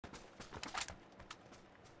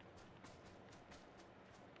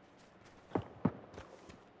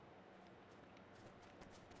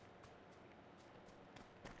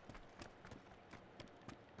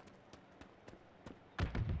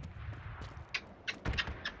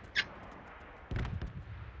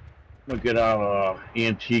I'm gonna get out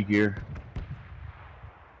EMT gear.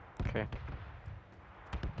 Okay.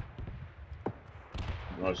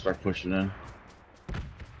 I'm gonna start pushing in.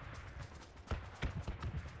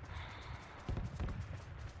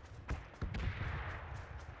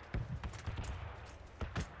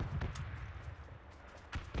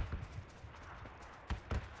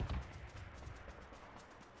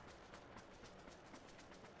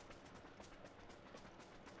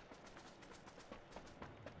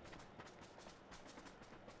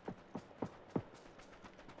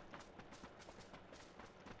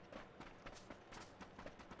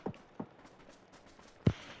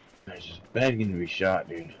 He's just begging to be shot,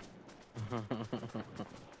 dude.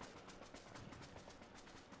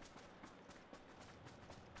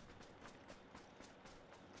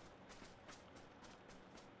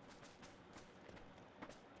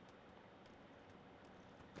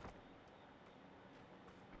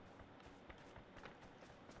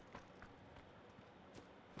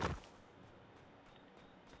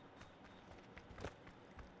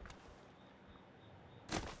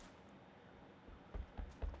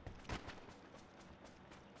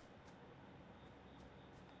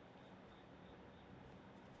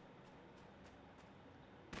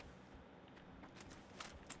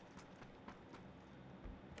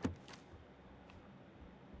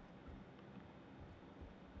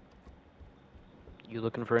 You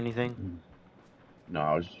looking for anything? No,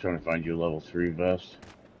 I was just trying to find you a level 3 vest.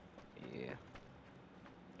 Yeah.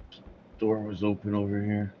 Door was open over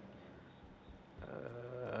here.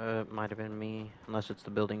 It might have been me, unless it's the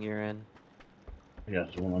building you're in. Yeah,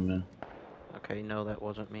 that's the one I'm in. Okay, no, that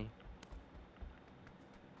wasn't me.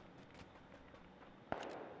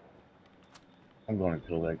 I'm going to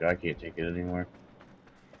kill that guy. I can't take it anymore.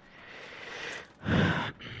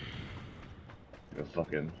 A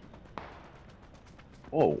fucking.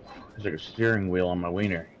 Whoa! There's like a steering wheel on my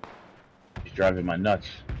wiener. He's driving my nuts.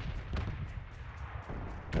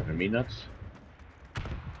 Driving me nuts?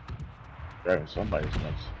 Driving somebody's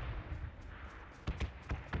nuts.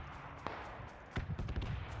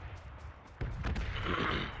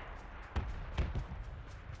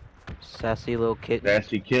 Sassy little kitten.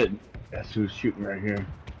 Nasty kid. That's who's shooting right here.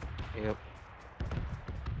 Yep.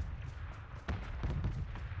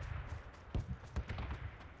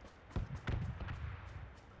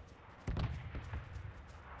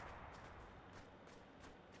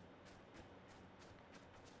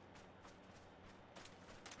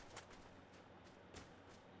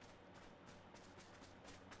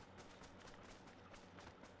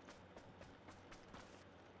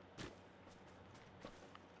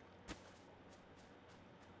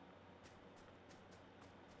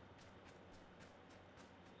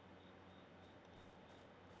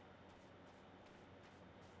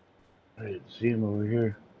 I didn't see him over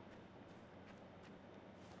here.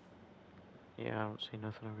 Yeah, I don't see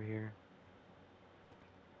nothing over here.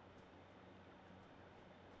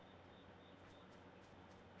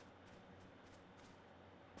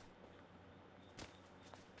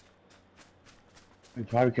 We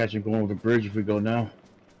probably catch him going over the bridge if we go now.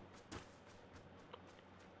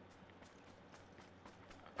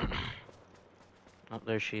 Oh,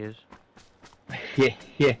 there she is. Yeah,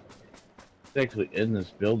 yeah. It's actually in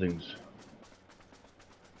this buildings.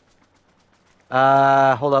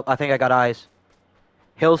 Hold up. I think I got eyes.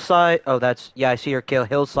 Hillside. Oh, that's... Yeah, I see her kill.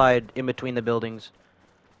 Hillside in between the buildings.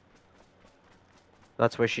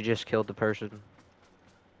 That's where she just killed the person.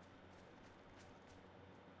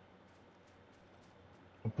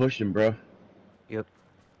 I'm pushing, bro. Yep.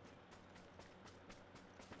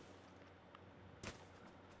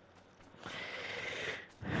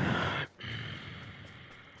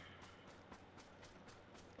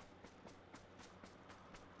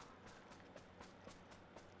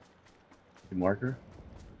 You marker?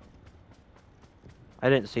 I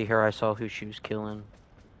didn't see her. I saw who she was killing.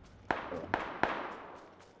 Oh.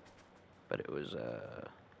 But it was,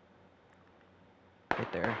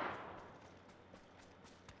 right there.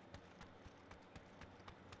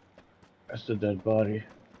 That's the dead body.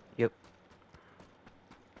 Yep.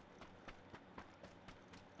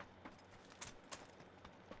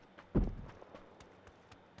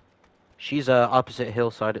 She's, opposite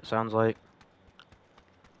Hillside, it sounds like.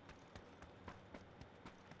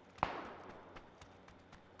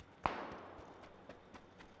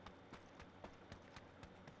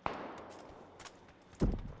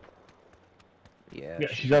 Yeah,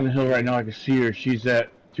 she's on the hill right now. I can see her. She's at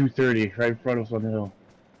 230, right in front of us on the hill.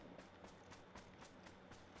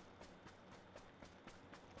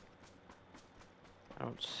 I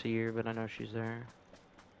don't see her, but I know she's there.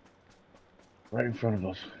 Right in front of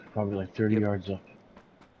us. Probably like 30 Yep. yards up.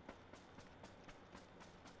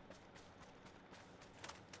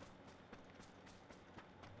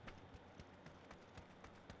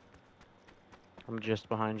 I'm just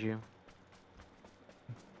behind you.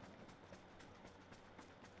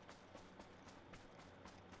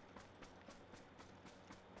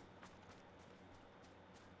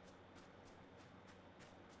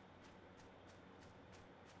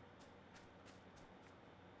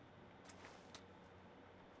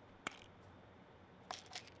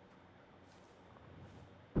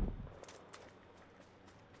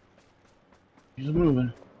 He's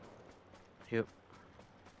moving. Yep.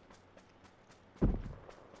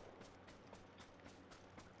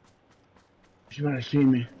 She might have seen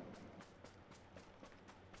me.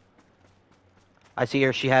 I see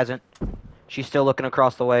her. She hasn't. She's still looking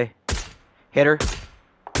across the way. Hit her.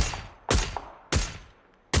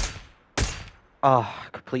 Oh,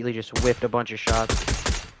 completely just whiffed a bunch of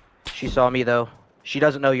shots. She saw me, though. She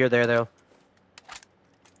doesn't know you're there, though.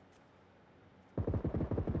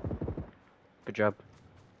 Good job.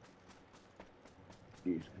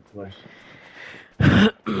 Jeez, good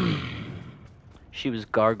place. She was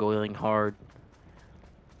gargoyling hard.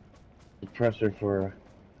 Suppressor for a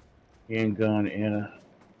handgun and a...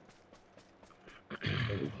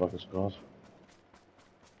 what the fuck it's called?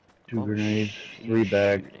 Two grenades, 3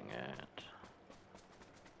 bag. At?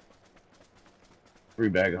 3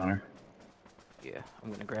 bag on her. Yeah,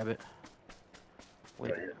 I'm gonna grab it.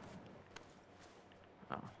 Wait. Right here.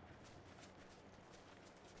 Oh.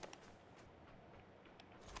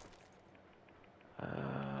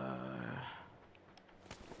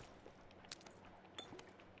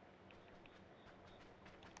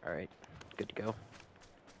 Alright, good to go.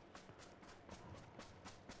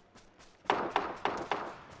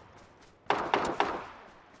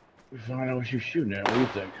 We find out what she's shooting at. What do you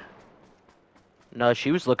think? No,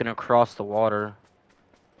 she was looking across the water.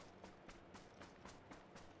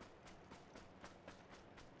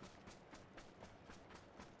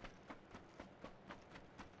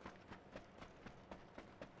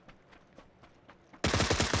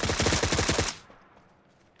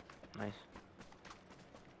 Nice.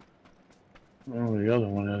 I don't know where the other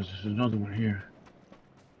one is. There's another one here.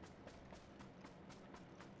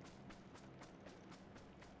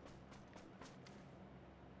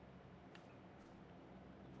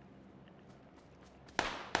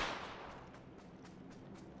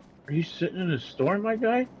 Are you sitting in a storm, my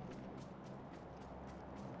guy?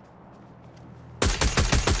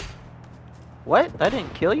 What? That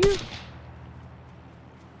didn't kill you?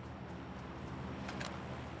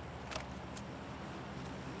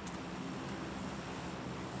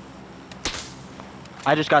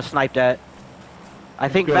 I just got sniped at. I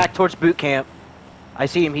think Good. back towards boot camp. I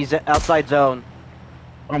see him. He's outside zone.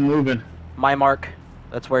 I'm moving. My mark.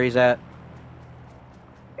 That's where he's at.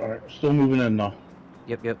 Alright, still moving in though.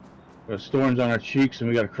 Yep, yep. Got storms on our cheeks and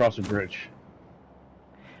we gotta cross a bridge.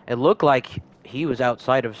 It looked like he was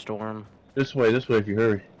outside of storm. This way if you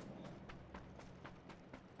hurry.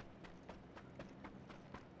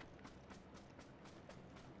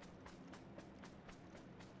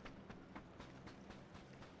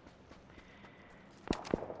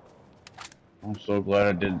 I'm so glad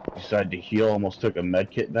I didn't decide to heal. Almost took a med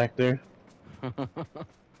kit back there.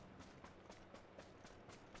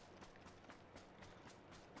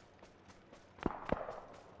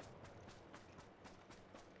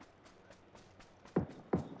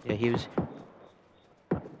 Yeah, he was...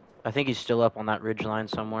 I think he's still up on that ridge line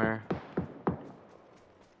somewhere.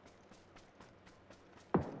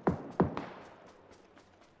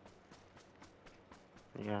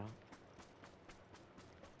 Yeah.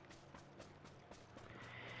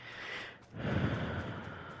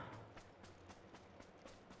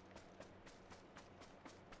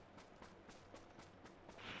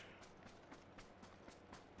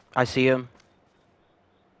 I see him.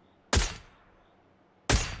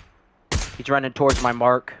 He's running towards my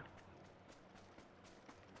mark.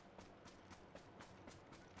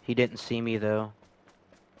 He didn't see me though.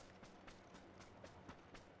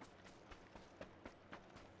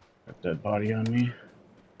 Got that body on me.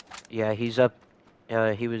 Yeah, he's up.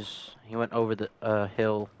 He went over the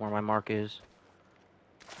hill where my mark is.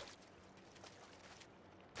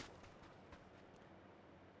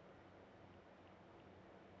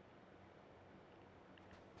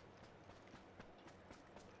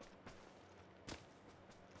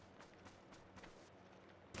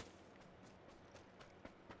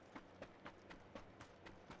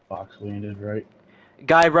 Box landed right.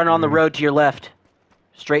 Guy run on the road to your left.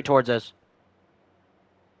 Straight towards us.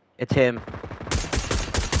 It's him.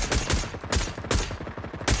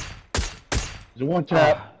 There's a one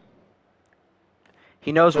tap.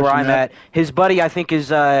 He knows where I'm at. His buddy, I think,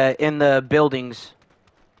 is in the buildings.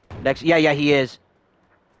 Next, yeah, he is.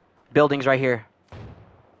 Buildings right here.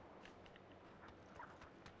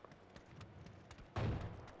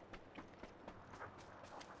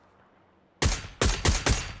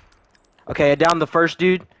 Okay, I downed the first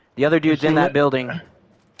dude. The other dude's in that building.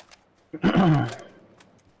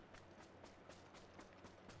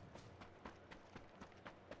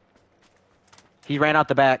 He ran out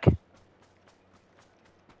the back.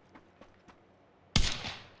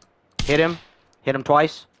 Hit him. Hit him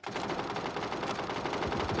twice.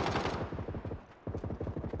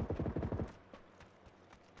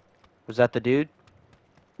 Was that the dude?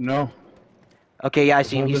 No. Okay, yeah, I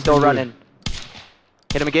see him. He's still running.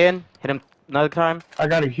 Hit him again. Hit him another time. I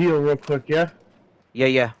gotta heal real quick, yeah? Yeah,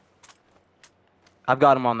 yeah. I've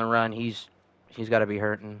got him on the run. He's got to be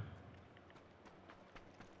hurting.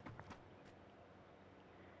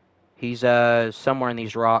 He's somewhere in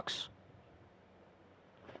these rocks.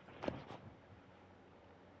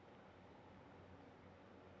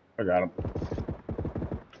 I got him.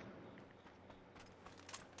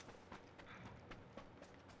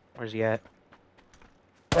 Where's he at?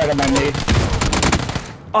 Right on my knee.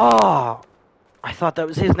 Oh! I thought that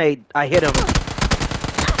was his nade. I hit him.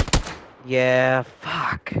 Yeah,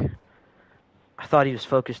 fuck. I thought he was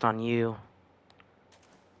focused on you.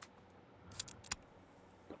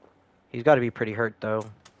 He's got to be pretty hurt, though.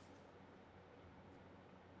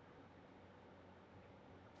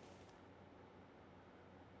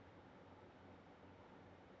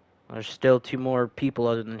 There's still 2 more people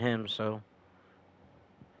other than him, so...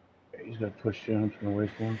 He's got to push down, turn away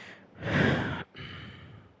from him.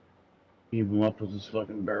 Keep him up with his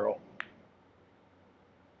fucking barrel.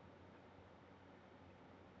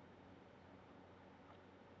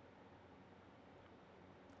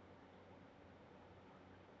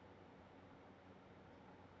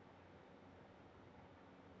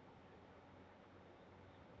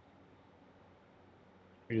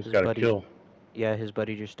 You just gotta kill. Yeah, his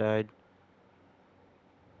buddy just died.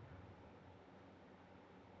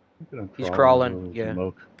 He's crawling,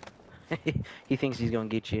 yeah. He thinks he's gonna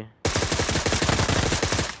get you.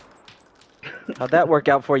 How'd that work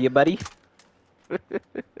out for you, buddy?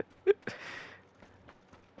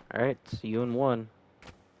 Alright, see you in 1.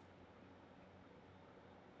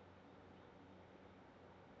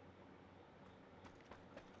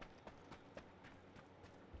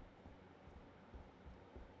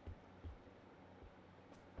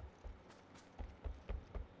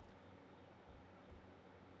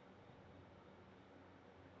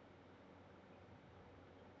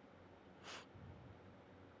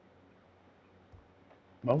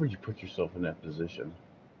 Why would you put yourself in that position?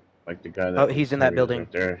 Like the guy that. Oh, he's in that building.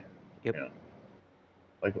 Right there. Yep. Yeah.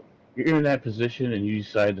 Like, you're in that position and you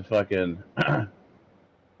decide to fucking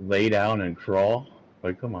lay down and crawl?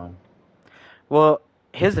 Like, come on. Well,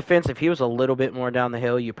 his defense, if he was a little bit more down the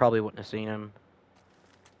hill, you probably wouldn't have seen him.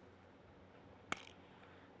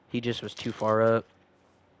 He just was too far up.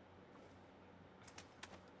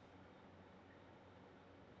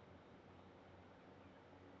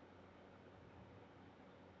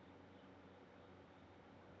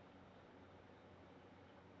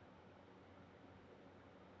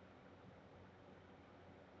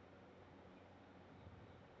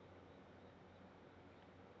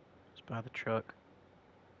 It's by the truck.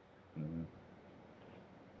 Mm-hmm.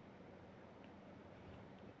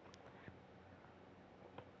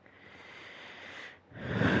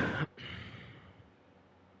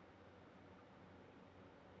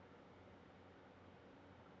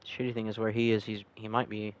 Shitty thing is where he is, he might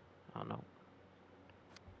be, I don't know.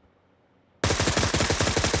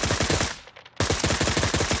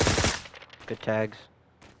 Good tags.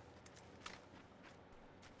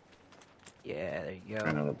 Yeah, there you go.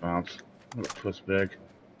 Another bounce. What a puss bag.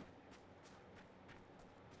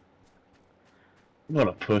 What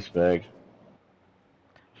a puss bag.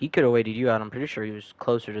 He could have waited you out. I'm pretty sure he was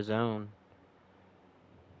closer to zone.